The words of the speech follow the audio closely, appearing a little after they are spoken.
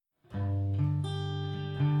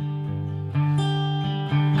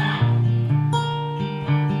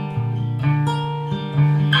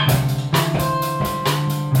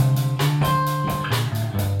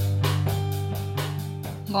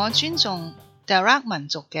尊重 Darug 民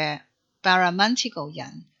族嘅 Baramantigo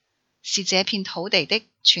人，是這片土地的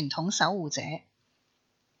傳統守護者，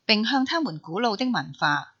並向他們古老的文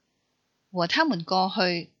化和他們過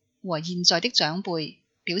去和現在的長輩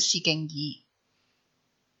表示敬意。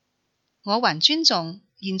我還尊重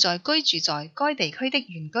現在居住在該地區的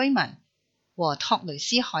原居民和托雷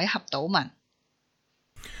斯海峽島民。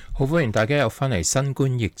好，歡迎大家又返嚟新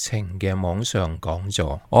冠疫情嘅網上講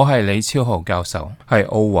座。我係李超豪教授，係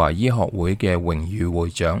澳華醫學會嘅榮譽會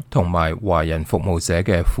長，同埋華人服務社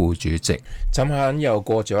嘅副主席。眨下又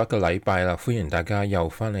過咗一個禮拜啦，歡迎大家又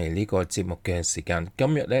返嚟呢個節目嘅時間。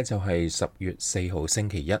今日呢，就係10月4號星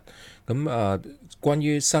期一。咁關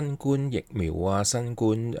於新冠疫苗啊、新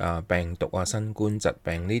冠病毒啊、新冠疾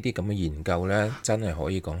病呢啲咁嘅研究呢，真係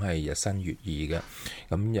可以講係日新月異嘅。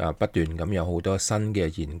咁不斷咁有好多新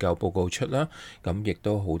嘅研究報告出啦，咁亦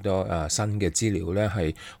都好多新嘅資料呢，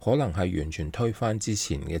係可能係完全推翻之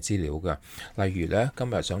前嘅資料㗎。例如呢，今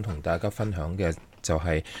日想同大家分享嘅就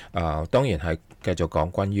係當然係繼續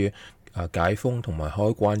講關於解封同埋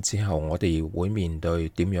開關之後，我哋會面對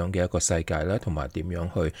點樣嘅一個世界咧，同埋點樣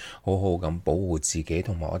去好好咁保護自己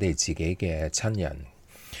同埋我哋自己嘅親人。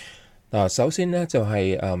嗱，首先呢，就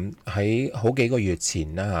係喺好幾個月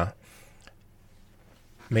前啦嚇，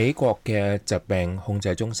美國嘅疾病控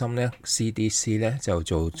制中心呢 CDC 呢就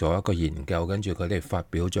做咗一個研究，跟住佢哋發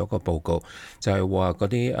表咗個報告，就係話嗰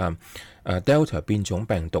啲Delta 變種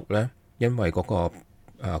病毒呢，因為嗰個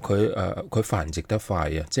佢繁殖得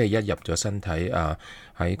快啊，即係一入咗身體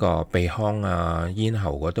喺個鼻腔咽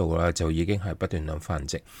喉嗰度啦，就已經係不斷咁繁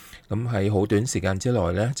殖。咁喺好短時間之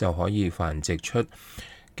內呢，就可以繁殖出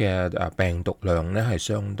嘅病毒量呢，係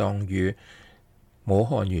相當於武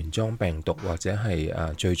漢原裝病毒或者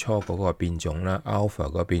係最初嗰個變種啦 Alpha 嗰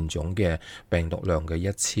個變種嘅病毒量嘅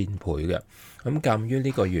1000倍嘅。咁鑑於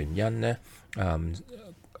呢個原因呢，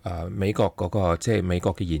美國嗰個即係美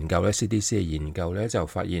國嘅研究咧 CDC 嘅研究咧，就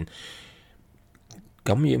發現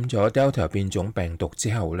感染咗 Delta 變種病毒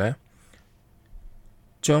之後咧，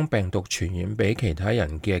將病毒傳染俾其他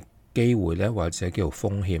人嘅機會咧，或者叫風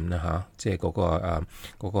險啦嚇，即係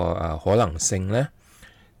嗰個可能性咧，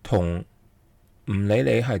同唔理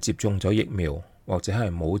你係接種咗疫苗或者係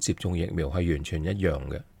冇接種疫苗係完全一樣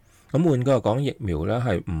嘅。咁換句話講，疫苗咧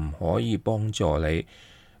係唔可以幫助你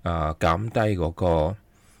減低嗰個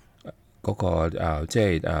即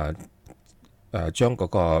係將嗰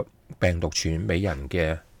個病毒傳染俾人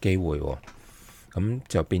嘅機會喎，咁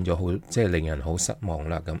就變咗好即係令人好失望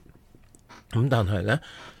啦。咁但係咧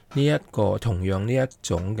呢一個同樣呢一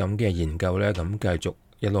種咁嘅研究咧，咁繼續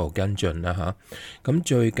一路跟進啦嚇。咁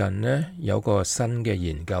最近呢，有個新嘅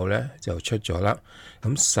研究咧就出咗啦，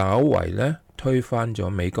咁稍為咧推翻咗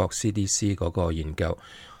美國 CDC 嗰個研究。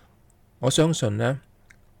我相信呢，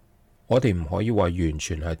我哋唔可以話完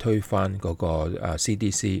全係推翻嗰個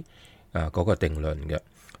CDC 嗰個定論嘅，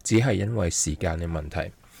只係因為時間嘅問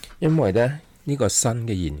題。因為咧呢個新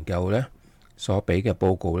嘅研究咧所俾嘅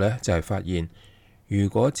報告咧就係發現，如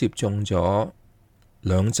果接種咗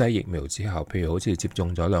2劑疫苗之後，譬如好似接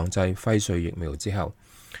種咗2劑輝瑞疫苗之後，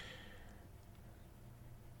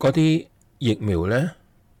嗰啲疫苗咧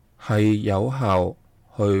係有效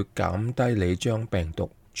去減低你將病毒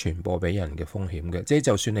傳播俾人嘅風險嘅，即係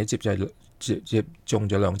就算你接種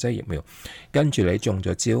咗2劑疫苗，跟住你中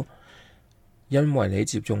咗招，因為你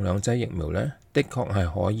接種2劑疫苗呢，的確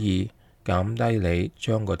係可以減低你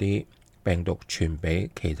將嗰啲病毒傳俾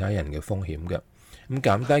其他人嘅風險嘅。咁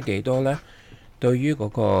減低幾多呢？對於嗰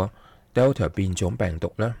個 Delta 變種病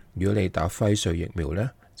毒呢，如果你打輝瑞疫苗呢，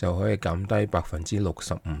就可以減低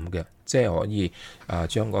65%嘅，即係可以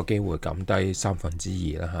將個機會減低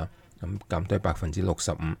2/3啦嚇。咁減低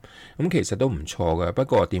65%，咁其實都唔錯嘅。不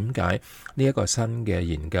過點解呢一個新嘅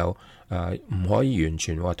研究唔可以完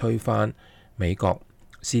全話推翻美國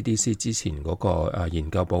CDC 之前嗰個研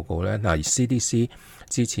究報告呢？嗱，CDC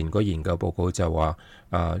之前個研究報告就話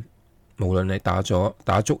無論你打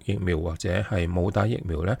足疫苗或者係冇打疫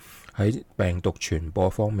苗呢，喺病毒傳播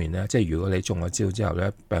方面呢，即係如果你中咗招之後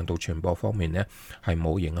呢，病毒傳播方面呢係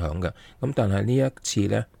冇影響嘅。咁但係呢一次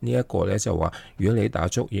呢，呢一個呢就話，如果你打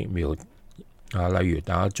足疫苗例如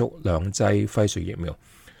打足2劑輝瑞疫苗，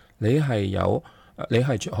你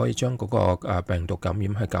係可以將嗰個病毒感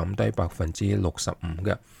染係減低65%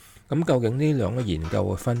嘅。咁究竟呢兩個研究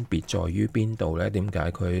嘅分別在於邊度呢？點解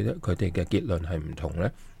佢哋嘅結論係唔同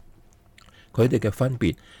呢？佢哋嘅分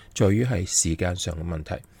別在於係時間上嘅問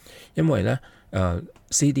題，因為咧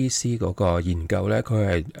CDC 嗰個研究咧，佢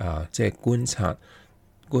係即係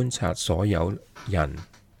觀察所有人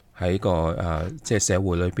喺個即係社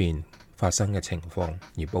會裏邊發生嘅情況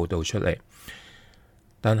而報導出嚟。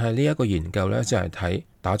但係呢一個研究咧就係睇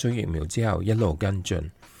打咗疫苗之後一路跟進，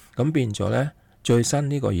咁變咗呢，最新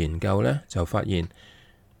呢個研究呢，就發現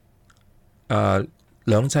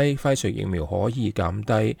兩劑輝瑞疫苗可以減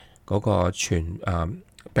低嗰個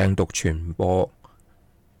病毒傳播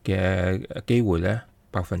嘅機會呢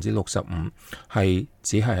，65%，係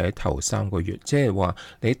只係喺頭3個月，即係話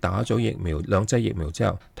你打咗疫苗兩劑疫苗之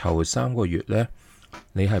後，頭3個月呢，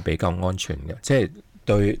你係比較安全嘅，即係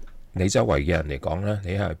對你周圍嘅人嚟講呢，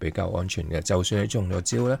你係比較安全嘅。就算你中咗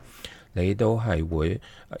招呢，你都係會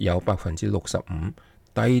有65%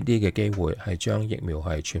低啲嘅機會係將疫苗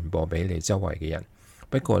係傳播俾你周圍嘅人。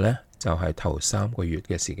不過呢，就係頭3個月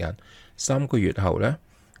嘅時間，3個月後呢，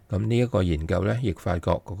咁呢一個研究呢，亦發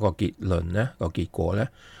覺嗰個結論呢，個結果呢，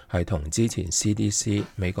係同之前 CDC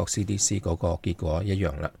美國 CDC 嗰個結果一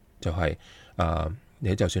樣啦，就係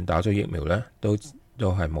你就算打咗疫苗呢，都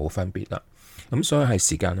係冇分別啦。咁所以係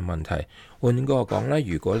時間嘅問題。換句話講呢，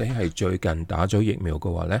如果你係最近打咗疫苗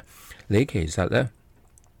嘅話呢，你其實呢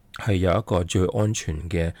係有一個最安全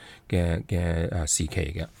嘅時期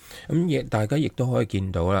嘅。咁大家亦都可以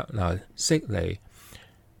見到啦，悉尼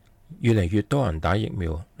越嚟越多人打疫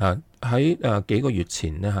苗。喺幾個月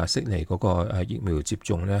前呢，悉尼嗰個疫苗接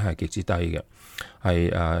種呢係極之低嘅，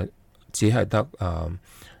係只係得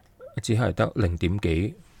0點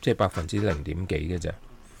幾，即係0.幾嘅啫。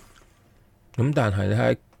咁但係咧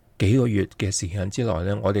喺幾個月嘅時間之內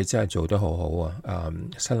呢，我哋真係做得好好啊！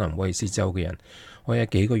新南威爾斯州嘅人，我喺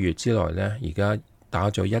幾個月之內呢，而家打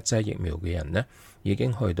咗1劑疫苗嘅人呢，已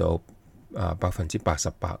經去到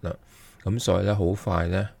88%啦。咁所以呢，好快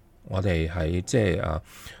呢，我哋喺即係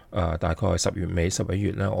大概10月尾11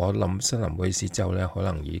月呢，我諗新南威爾斯州呢，可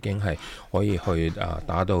能已經係可以去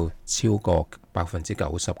打到超過90%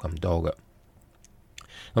咁多嘅。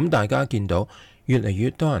咁大家見到越嚟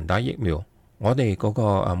越多人打疫苗。我哋嗰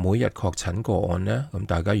個每日確診個案呢，咁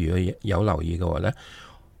大家如果有留意嘅話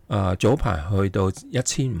呢，早排去到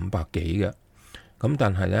1500幾嘅，咁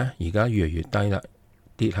但係呢，而家越嚟越低啦，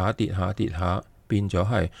跌下，變咗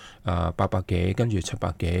係800幾，跟住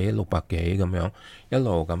700幾、600幾咁樣，一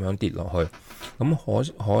路咁樣跌落去。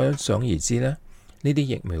咁可想而知呢，呢啲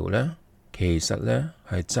疫苗呢，其實呢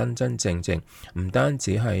係真正唔單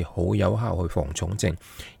止係好有效去防重症，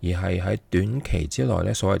而係喺短期之內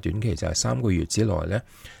呢，所謂短期就係3個月之內呢，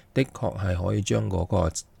的確係可以將嗰個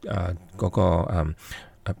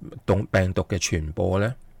病毒嘅傳播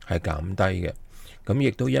呢係減低嘅。咁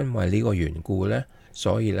亦都因為呢個緣故呢，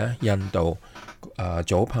所以呢，印度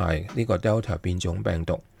早排呢個 Delta 變種病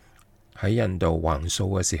毒喺印度橫掃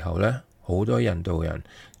嘅時候呢，好多印度人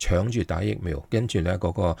搶住打疫苗，跟住呢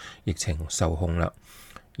嗰個疫情受控啦。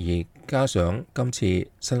而加上今次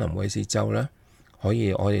新南威爾斯州呢，我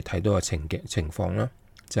哋睇到嘅情況啦，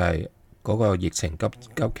就係嗰個疫情急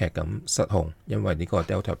劇咁失控，因為呢個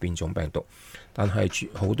Delta 變種病毒。但係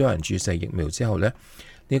好多人注射疫苗之後呢，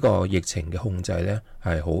呢個疫情嘅控制呢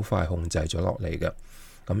係好快控制咗落嚟嘅。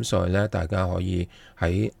咁所以呢，大家可以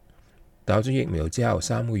喺打咗疫苗之後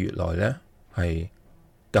3個月內呢係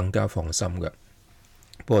更加放心嘅。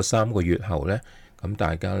不過3個月後呢，咁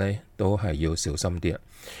大家呢都係要小心啲啦。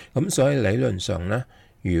咁所以理論上呢，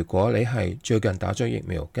如果你係最近打咗疫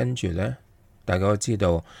苗，跟住呢，大家都知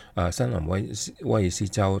道新南威爾斯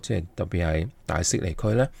州，即係特別係大悉尼區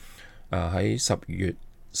呢，喺10月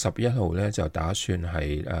11號呢就打算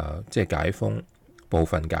係即係解封，部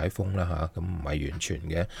分解封啦嚇，咁唔係完全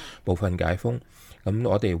嘅部分解封。咁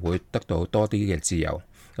我哋會得到多啲嘅自由。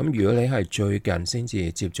咁如果你係最近先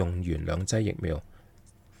至接種完2劑疫苗，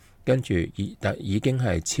跟住已經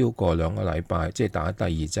係超過2個禮拜，即係打第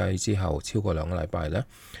2劑之後超過2個禮拜呢，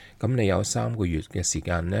咁你有3個月嘅時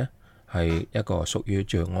間呢，係一個屬於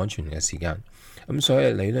最安全嘅時間。咁所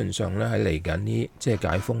以理論上呢，喺嚟緊呢，即係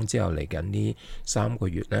解封之後嚟緊呢3個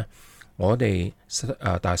月呢，我哋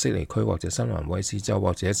大悉尼區或者新南威爾斯州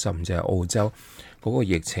或者甚至係澳洲嗰個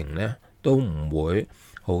疫情呢，都唔會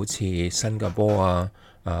好似新加坡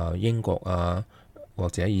英國或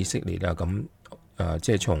者以色列咁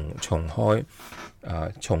即係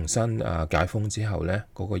重新解封之後呢，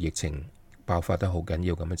嗰個疫情爆發得好緊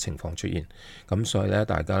要咁嘅情況出現。咁所以呢，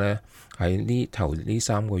大家呢喺頭呢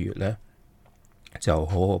3個月呢，就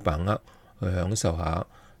好好把握去享受下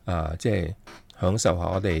即係享受下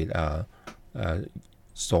我哋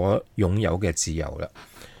所擁有嘅自由啦。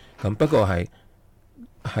咁不過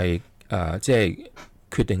係即係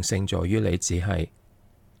決定性在於你只係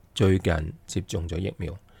最近接種咗疫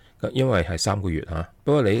苗，因為係3個月嚇。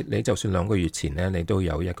不過你就算2個月前呢，你都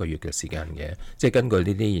有1個月嘅時間嘅，即係根據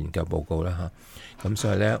呢啲研究報告啦嚇。咁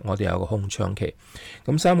所以呢，我哋有個空窗期。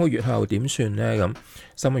咁3個月後點算呢？咁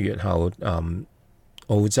3個月後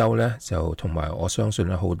澳洲咧就同埋我相信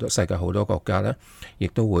咧世界好多國家咧，亦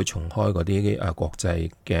都會重開嗰啲國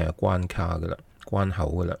際嘅關口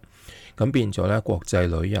噶啦。咁變咗咧國際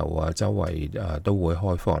旅遊周圍都會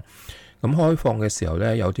開放。咁開放嘅時候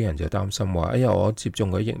咧，有啲人就擔心話：哎呀，我接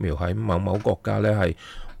種嘅疫苗喺某某國家咧係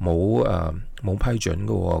冇批准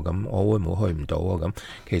嘅喎，咁我會唔會去唔到啊？咁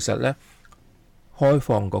其實咧開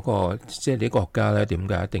放嗰個即係啲國家咧，點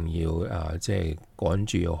解一定要即係趕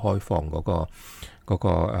住要開放嗰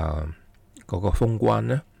個封關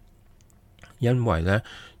呢？因為咧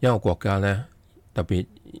一個國家咧，特別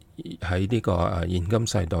喺呢個現今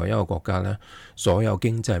世代，一個國家咧，所有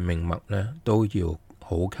經濟命脈咧都要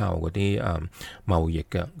好靠嗰啲貿易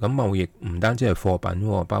嘅。咁貿易唔單止係貨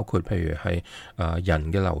品，包括譬如係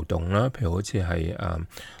人嘅流動啦，譬如好似係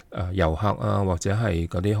遊客或者係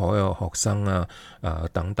嗰啲海外學生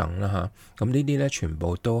等等啦嚇。咁呢啲咧全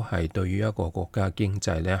部都係對於一個國家經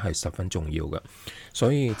濟咧係十分重要嘅。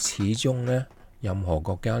所以始終咧，任何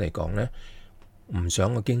國家嚟講咧，唔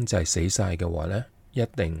想個經濟死晒嘅話咧，一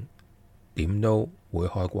定點都會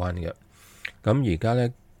開關嘅。咁而家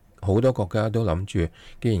咧好多國家都諗住，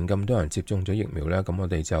既然咁多人接種咗疫苗咧，咁我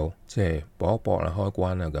哋就即係搏一搏啦，開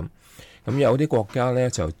關啦咁。咁有啲國家咧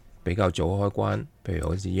就比較早開關，譬如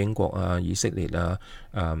好似英國以色列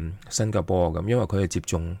新加坡咁，因為佢哋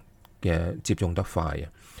接種得快啊。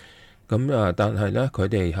咁但係咧佢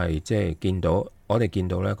哋係即係我哋見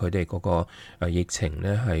到咧佢哋嗰個疫情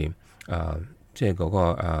咧係即係嗰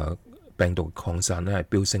個病毒擴散咧係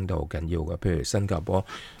飆升到好緊要嘅。譬如新加坡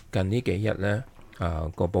近呢幾日咧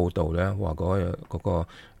個報道咧話嗰個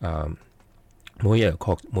每日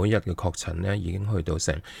嘅確診咧已經去到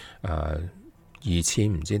成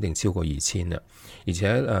2000，唔知定超過2000啦。而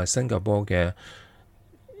且新加坡嘅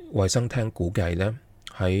衛生廳估計咧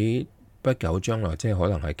喺不久將來，即係可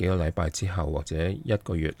能係幾個禮拜之後，或者1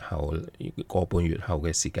個月後、個半月後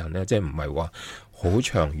嘅時間咧，即係唔係話好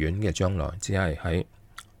長遠嘅將來，只係喺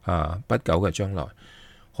不久嘅將來，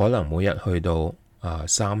可能每日去到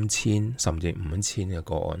3000甚至5000嘅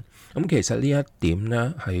個案。咁其實呢一點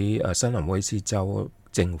呢，喺新南威爾斯州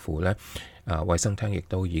政府呢，衛生廳亦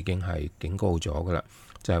都已經係警告咗噶啦，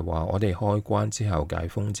就係話我哋開關之後解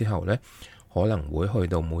封之後呢，可能會去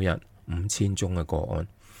到每日5000宗嘅個案。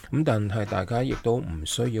咁但係大家亦都唔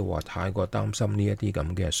需要話太過擔心呢一啲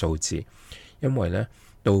咁嘅數字，因為呢，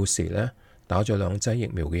到時呢，打咗2劑疫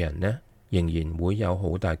苗嘅人呢，仍然會有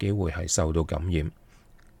好大機會係受到感染。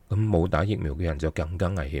咁冇打疫苗嘅人就更加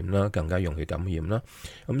危險啦，更加容易感染啦。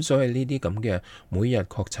咁所以呢啲咁嘅每日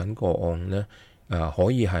確診個案呢，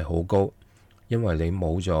可以係好高，因為你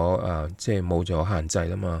冇咗即係冇咗限制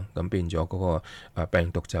啦嘛。咁變咗嗰個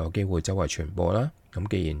病毒就有機會周圍傳播啦。咁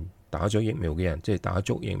既然打咗疫苗嘅人，即係打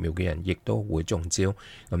足疫苗嘅人，亦都會中招，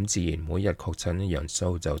咁自然每日確診嘅人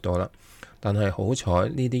數就多啦。但係好彩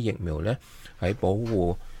呢啲疫苗呢，喺保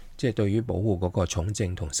護，即係對於保護嗰個重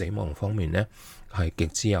症同死亡方面呢，係極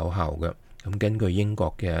之有效嘅。咁根據英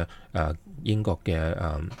國嘅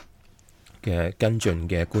跟進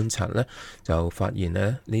嘅觀察呢，就發現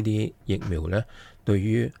呢啲疫苗呢，對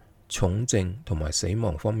於重症同埋死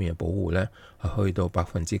亡方面嘅保護呢，係去到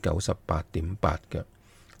98.8%嘅。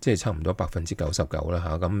即係差唔多99%啦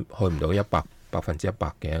嚇，咁去唔到100%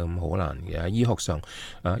嘅，咁好難嘅。醫學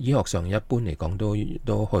上一般嚟講都去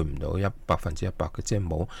唔到100%嘅，即係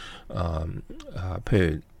冇譬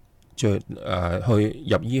如去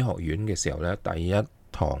入醫學院嘅時候咧，第一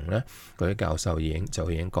堂咧嗰啲教授已經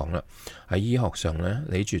講啦，喺醫學上咧，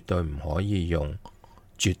你絕對唔可以用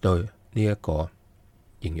絕對呢一個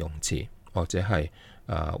形容詞，或者係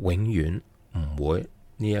永遠唔會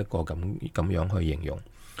呢一個咁樣去形容。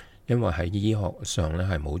因為喺醫學上咧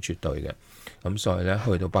係冇絕對嘅，咁所以咧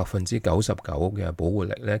去到99%嘅保護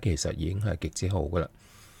力咧，其實已經係極之好噶啦。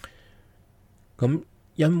咁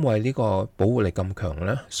因為呢個保護力咁強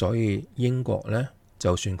咧，所以英國咧，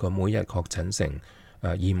就算佢每日確診成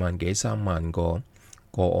2萬幾3萬個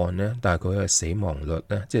案咧，但係佢嘅死亡率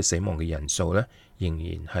咧，即係死亡嘅人數咧，仍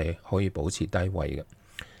然係可以保持低位嘅。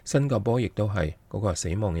新加坡亦都係嗰個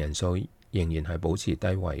死亡人數仍然係保持低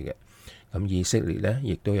位嘅。咁以色列咧，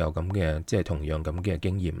亦都有咁嘅，即係同樣咁嘅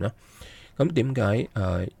經驗啦。咁點解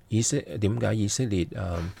以色列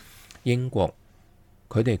英國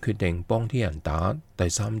佢哋決定幫啲人打第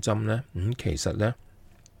3針咧？其實咧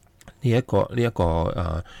呢一個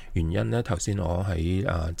原因咧，頭先我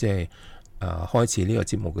喺即係開始呢個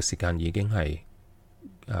節目嘅時間已經係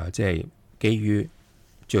即係基於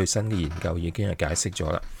最新嘅研究已經係解釋咗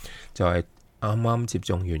啦，就係啱啱接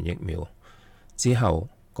種完疫苗之後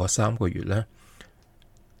嗰3個月呢，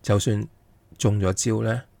就算中咗招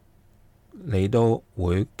呢，你都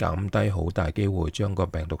會減低好大機會將個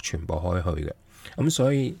病毒傳播開去嘅。咁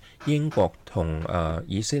所以英國同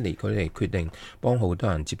以色列佢哋決定幫好多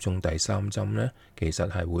人接種第三針呢，其實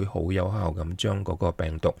係會好有效咁將嗰個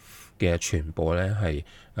病毒嘅傳播呢係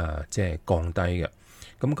即係降低嘅。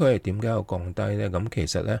咁佢係點解要降低呢？咁其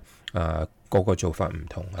實呢個個做法唔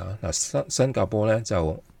同啊。嗱，新加坡呢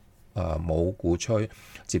就冇鼓吹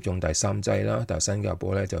接種第三劑啦，但係新加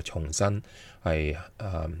坡呢就重新係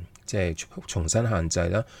即係重新限制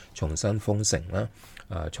啦，重新封城啦，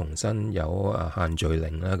重新有限聚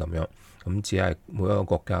令啦咁樣。咁只係每一個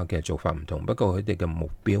國家嘅做法唔同，不過佢哋嘅目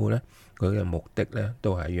標呢，佢嘅目的呢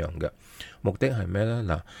都係一樣嘅。目的係咩呢？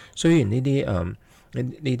嗱，雖然呢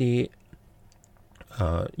啲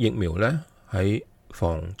疫苗呢喺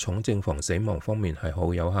防重症、防死亡方面係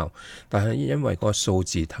好有效，但係因為個數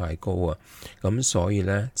字太高啊，咁所以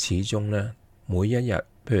呢，始終呢，每一日，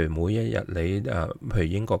譬如每一日你譬如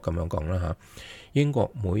英國咁樣講啦嚇，英國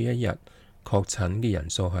每一日確診嘅人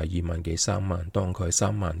數係2萬幾3萬，當佢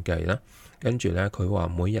3萬計啦，跟住呢，佢話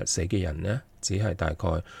每日死嘅人呢，只係大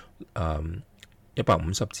概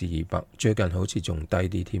150至200，最近好似仲低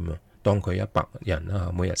啲添啊，當佢100人啦，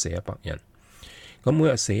每日死100人，咁每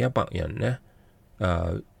日死100人呢。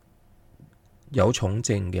有重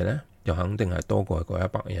症嘅呢，就肯定係多過嗰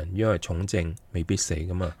100人，因為重症未必死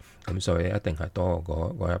噶嘛，咁所以一定係多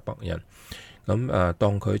過嗰100人。咁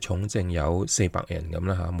當佢重症有400人咁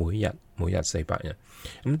啦嚇，每日400人。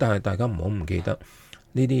咁但係大家唔好唔記得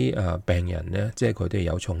呢啲病人呢，即係佢哋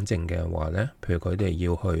有重症嘅話呢，譬如佢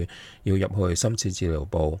哋要入去深切治療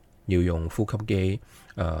部，要用呼吸機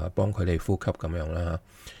幫佢哋呼吸咁樣啦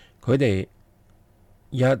嚇。佢哋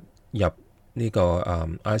一入呢個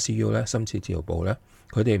ICU 咧，深切治療部咧，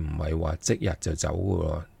佢哋唔係話即日就走嘅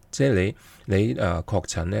喎，即係你確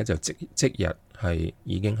診咧就即日係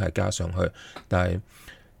已經係加上去，但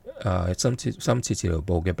係深切治療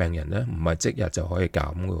部嘅病人咧唔係即日就可以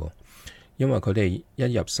減嘅喎，因為佢哋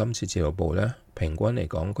一入深切治療部咧，平均嚟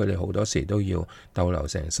講佢哋好多時都要逗留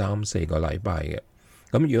成3-4個禮拜嘅。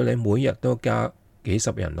咁如果你每日都加幾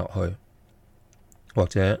十人落去，或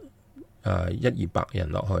者100-200人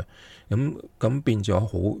落去，咁變咗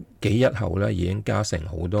好幾日後咧，已經加成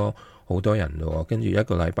好多人咯。跟住一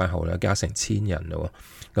個禮拜後咧，加成1000人咯。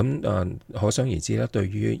咁可想而知咧，對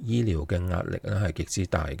於醫療嘅壓力咧係極之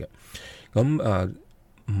大嘅。咁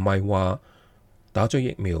唔係話打咗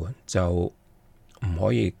疫苗就唔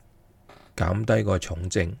可以減低個重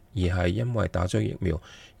症，而係因為打咗疫苗，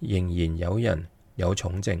仍然有人有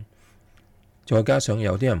重症。再加上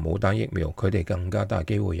有啲人冇打疫苗，佢哋更加大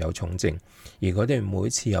機會有重症，而佢哋每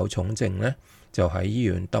次有重症呢，就喺醫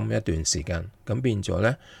院蹲一段時間，咁變咗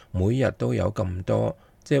呢，每日都有咁多，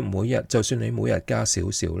即係每日就算你每日加少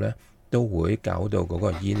少呢，都會搞到嗰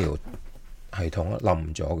個醫療系統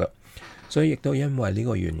冧咗嘅。所以亦都因為呢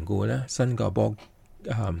個緣故呢，新加坡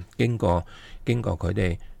經過佢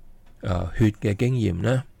哋血嘅經驗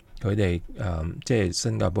呢，佢哋即係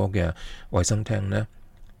新加坡嘅衛生廳呢，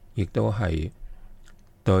亦都係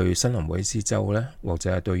對新南威斯州呢，或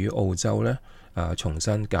者係對於澳洲呢，重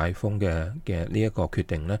新解封嘅呢一個決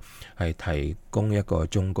定呢，係提供一個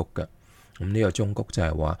忠告嘅。咁呢個忠告就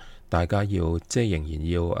係話，大家要即係仍然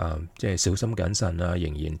要即係小心謹慎啊，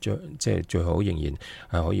仍然即係最好仍然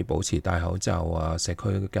係可以保持戴口罩啊、社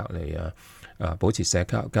區隔離啊、保持社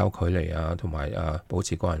交距離啊，同埋保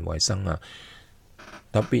持個人衛生啊。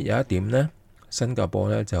特別有一點呢，新加坡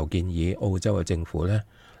呢就建議澳洲嘅政府呢，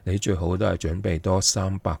你最好都係準備多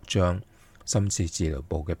300張深切治療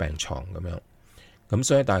部嘅病床咁樣。咁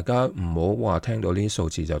所以大家唔好話聽到呢啲數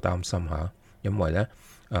字就擔心嚇，因為呢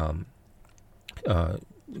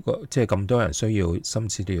即係咁多人需要深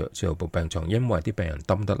切治療部病床，因為啲病人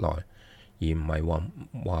蹲得耐，而唔係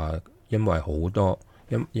話因為好多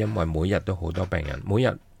因為每日都好多病人，每日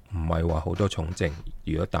唔係話好多重症。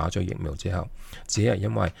如果打咗疫苗之後，只係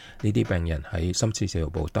因為呢啲病人喺深切治療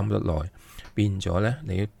部蹲得耐，變咗呢，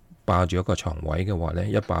你霸住一個床位嘅話呢，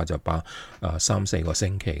一霸就霸3-4個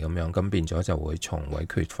星期咁樣，咁變咗就會床位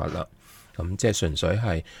缺乏啦。咁即係純粹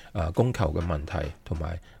係供求嘅問題，同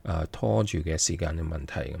埋拖住嘅時間嘅問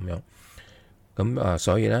題咁樣。咁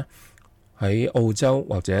所以呢，喺澳洲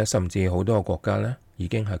或者甚至好多個國家呢，已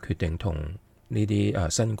經係決定同呢啲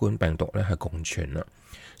新冠病毒呢係共存啦。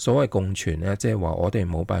所謂共存呢，即係話我哋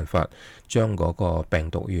冇辦法將嗰個病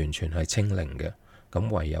毒完全係清零嘅，咁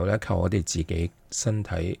唯有呢，靠我哋自己身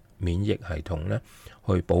體免疫系統呢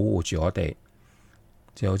去保護住我哋，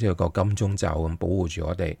即係好似有個金鐘罩咁保護住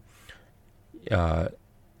我哋。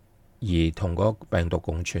而同嗰個病毒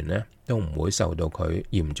共存呢，都唔會受到佢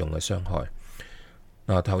嚴重嘅傷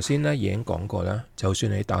害。頭先呢已經講過啦，就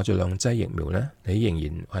算你打咗2劑疫苗呢，你仍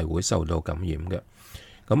然係會受到感染嘅。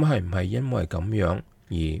咁係唔係因為咁樣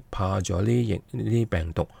而怕咗呢啲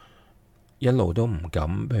病毒，一路都唔敢，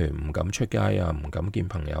譬如唔敢出街啊，唔敢見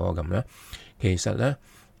朋友啊咁咧。其實咧，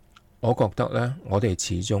我覺得咧，我哋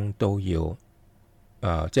始終都要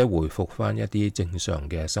即係回復翻一啲正常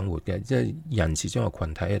嘅生活嘅，即係人始終係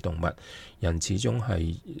群體嘅動物，人始終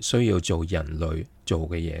係需要做人類做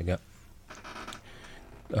嘅嘢嘅。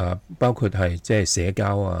包括係即係社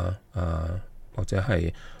交或者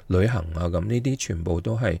係旅行啊，咁呢啲全部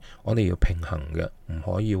都係我哋要平衡嘅，唔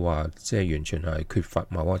可以話即係完全係缺乏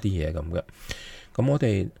某一啲嘢咁嘅。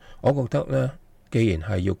咁我覺得呢，既然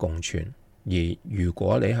係要共存，而如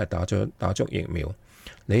果你係打足疫苗，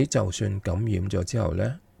你就算感染咗之後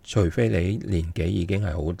呢，除非你年紀已經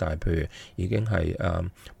係好大，譬如已經係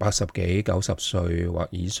80幾、90歲或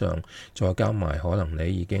以上，再加埋可能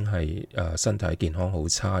你已經係身體健康好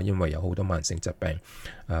差，因為有好多慢性疾病，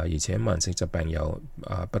而且慢性疾病又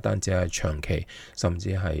不單止係長期，甚至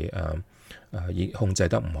係控制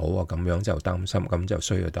得唔好啊，咁樣就擔心，咁就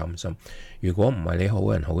需要擔心。如果唔係你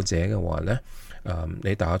好人好者嘅話呢，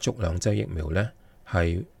你打足2劑疫苗呢，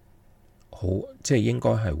係即係應該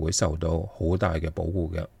係會受到好大嘅保護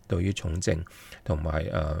嘅，對於重症同埋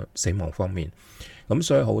死亡方面。咁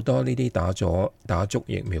所以好多呢啲打足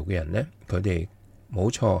疫苗嘅人呢，佢哋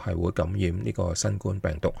冇錯係會感染呢個新冠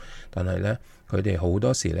病毒，但係呢，佢哋好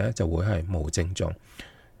多時呢就會係無症狀，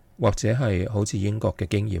或者係好似英國嘅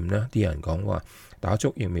經驗呢，啲人講話打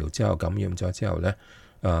足疫苗之後感染咗之後呢，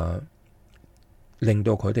令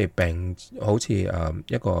到佢哋病好似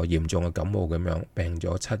一個嚴重嘅感冒咁樣，病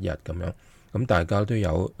咗7日咁樣。咁大家都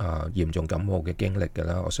有嚴重感冒嘅經歷㗎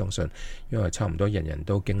啦，我相信，因為差唔多人人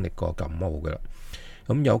都經歷過感冒㗎啦。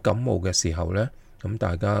咁有感冒嘅時候呢，咁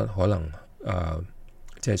大家可能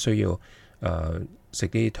即係需要食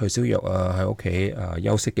啲退燒藥啊，喺屋企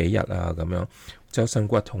休息幾日啊咁樣，周身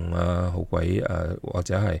骨痛啊，好鬼或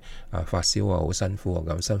者係發燒啊，好辛苦啊，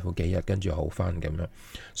咁辛苦幾日跟住好返咁樣。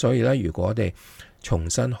所以呢，如果我哋重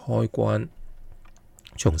新開關、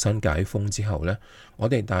重新解封之後呢，我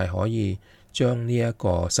哋大可以將呢一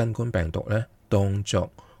個新冠病毒呢，當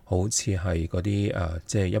作好似係嗰啲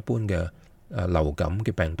即係一般嘅流感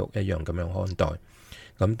嘅病毒一樣咁樣看待。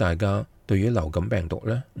咁大家對於流感病毒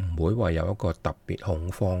呢，唔會話有一個特別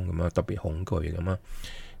恐慌咁樣，特別恐懼咁啊。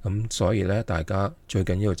咁所以呢，大家最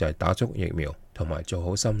緊要就係打足疫苗，同埋做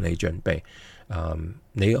好心理準備。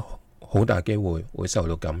你好大機會會受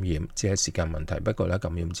到感染，只係時間問題。不過呢，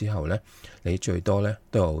感染之後呢，你最多呢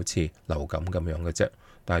都係好似流感咁樣嘅啫。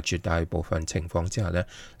但係絕大部分情況之下呢，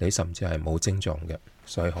你甚至係冇症狀嘅，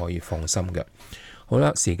所以可以放心嘅。好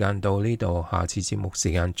啦，時間到呢度，下次節目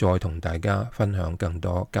時間再同大家分享更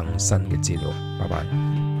多更新嘅資料。拜拜。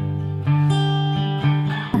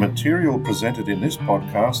The material presented in this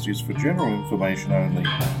podcast is for general information only.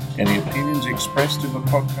 Any opinions expressed in the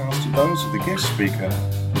podcast are those of the guest speaker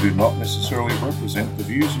and do not necessarily represent the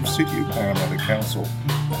views of City of Parramatta Council.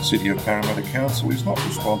 City of Parramatta Council is not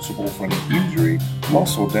responsible for any injury,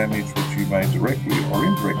 loss or damage which you may directly or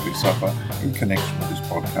indirectly suffer in connection with this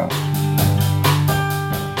podcast.